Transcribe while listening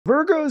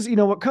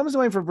Virgos, what comes to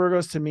mind for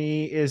Virgos to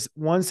me is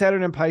one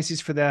Saturn and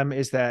Pisces for them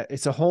is that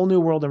it's a whole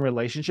new world in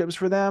relationships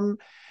for them.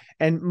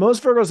 And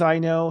most Virgos I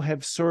know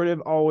have sort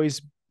of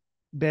always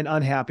been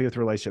unhappy with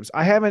relationships.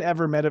 I haven't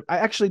ever I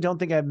actually don't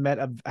think I've met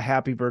a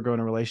happy Virgo in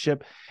a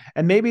relationship.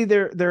 And maybe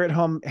they're at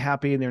home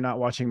happy and they're not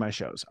watching my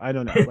shows. I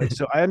don't know.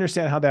 So I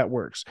understand how that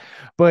works.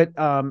 But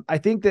I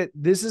think that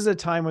this is a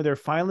time where they're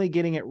finally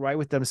getting it right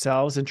with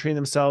themselves and treating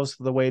themselves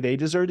the way they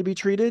deserve to be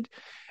treated.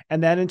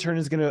 And that in turn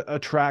is going to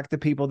attract the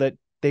people that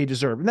they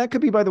deserve. And that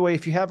could be, by the way,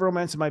 if you have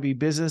romance, it might be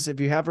business. If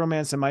you have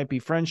romance, it might be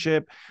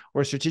friendship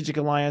or strategic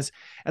alliance.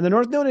 And the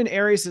North Node in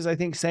Aries is, I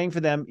think, saying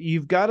for them,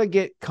 you've got to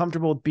get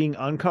comfortable with being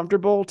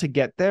uncomfortable to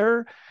get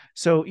there.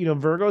 So,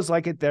 Virgos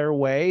like it their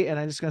way. And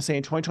I'm just going to say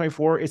in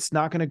 2024, it's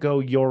not going to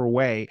go your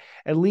way,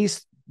 at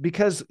least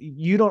because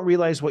you don't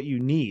realize what you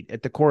need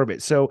at the core of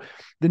it. So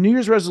the New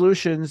Year's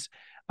resolutions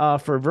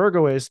for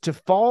Virgo is to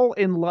fall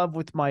in love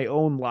with my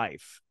own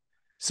life.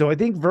 So I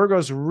think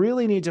Virgos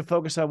really need to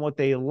focus on what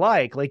they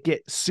like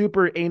get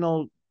super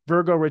anal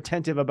Virgo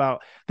retentive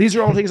about these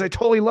are all things I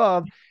totally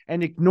love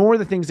and ignore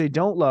the things they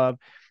don't love.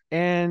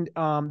 And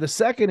the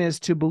second is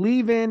to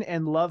believe in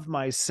and love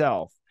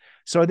myself.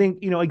 So I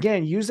think,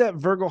 again, use that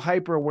Virgo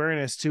hyper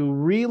awareness to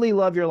really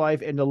love your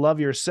life and to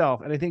love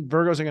yourself. And I think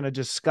Virgos are going to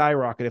just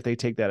skyrocket if they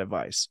take that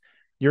advice.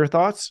 Your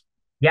thoughts?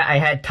 Yeah, I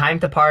had time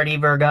to party,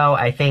 Virgo.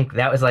 I think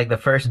that was like the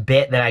first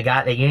bit that I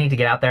got that you need to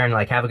get out there and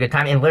like have a good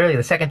time. And literally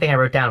the second thing I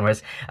wrote down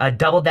was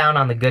double down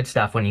on the good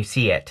stuff when you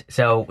see it.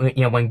 So,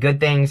 when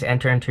good things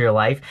enter into your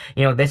life,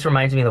 this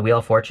reminds me of the Wheel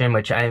of Fortune,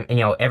 which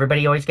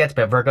everybody always gets,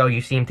 but Virgo, you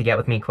seem to get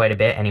with me quite a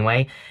bit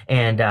anyway.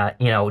 And,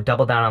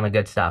 double down on the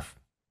good stuff.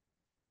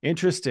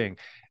 Interesting.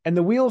 And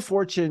the Wheel of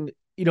Fortune,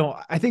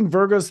 I think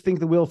Virgos think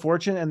the Wheel of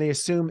Fortune and they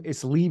assume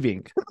it's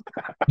leaving.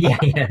 Yeah,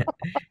 yeah,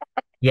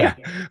 yeah.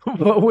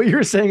 But what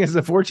you're saying is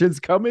the fortune's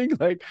coming?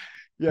 Yeah.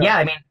 Yeah,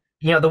 I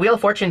mean, the Wheel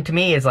of Fortune to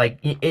me is like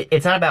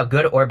it's not about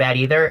good or bad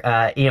either.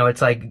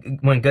 It's like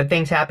when good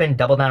things happen,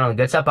 double down on the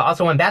good stuff, but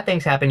also when bad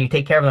things happen, you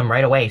take care of them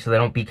right away so they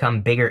don't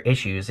become bigger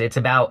issues. It's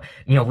about,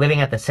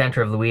 living at the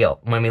center of the wheel.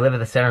 When we live at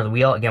the center of the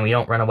wheel, again, we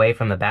don't run away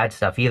from the bad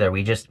stuff either.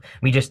 We just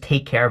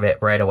take care of it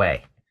right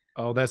away.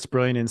 Oh, that's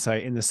brilliant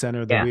insight in the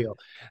center of the Yeah. wheel.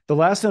 The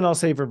last thing I'll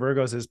say for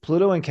Virgos is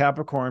Pluto and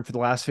Capricorn for the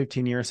last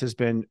 15 years has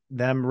been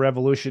them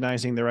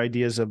revolutionizing their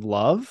ideas of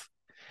love.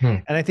 Hmm.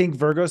 And I think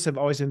Virgos have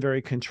always been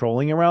very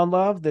controlling around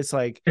love. That's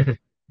like,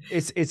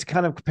 it's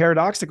kind of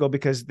paradoxical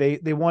because they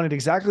want it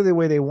exactly the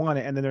way they want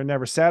it. And then they're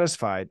never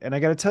satisfied. And I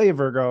got to tell you,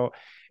 Virgo,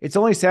 it's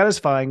only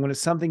satisfying when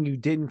it's something you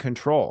didn't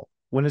control,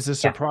 when it's a Yeah.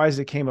 surprise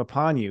that came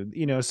upon you,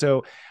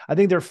 so I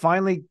think they're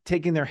finally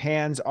taking their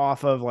hands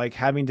off of like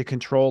having to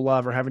control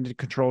love or having to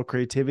control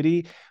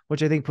creativity,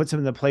 which I think puts them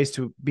in the place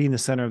to be in the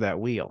center of that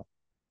wheel.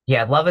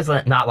 Yeah, love is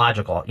not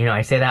logical.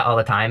 I say that all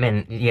the time.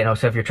 And,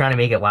 so if you're trying to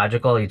make it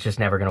logical, it's just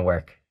never going to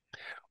work.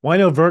 Well, I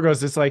know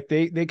Virgos, it's like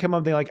they come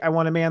up, they like, I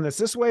want a man that's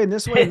this way and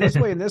this way and this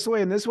way and this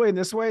way and this way and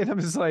this way. And I'm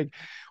just like,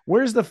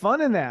 where's the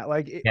fun in that?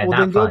 Yeah, Well,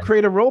 then not go fun.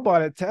 create a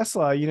robot at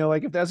Tesla,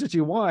 if that's what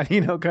you want,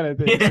 kind of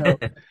thing. So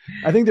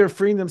I think they're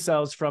freeing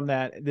themselves from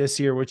that this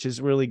year, which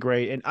is really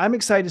great. And I'm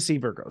excited to see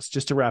Virgos,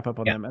 just to wrap up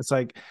on Yeah. them. It's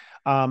like,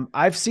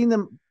 I've seen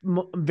them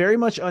very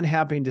much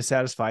unhappy and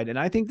dissatisfied. And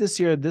I think this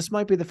year, this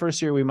might be the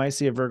first year we might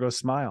see a Virgo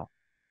smile.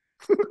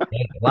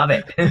 Hey, love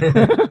it.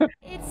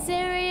 It's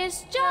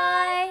serious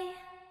joy.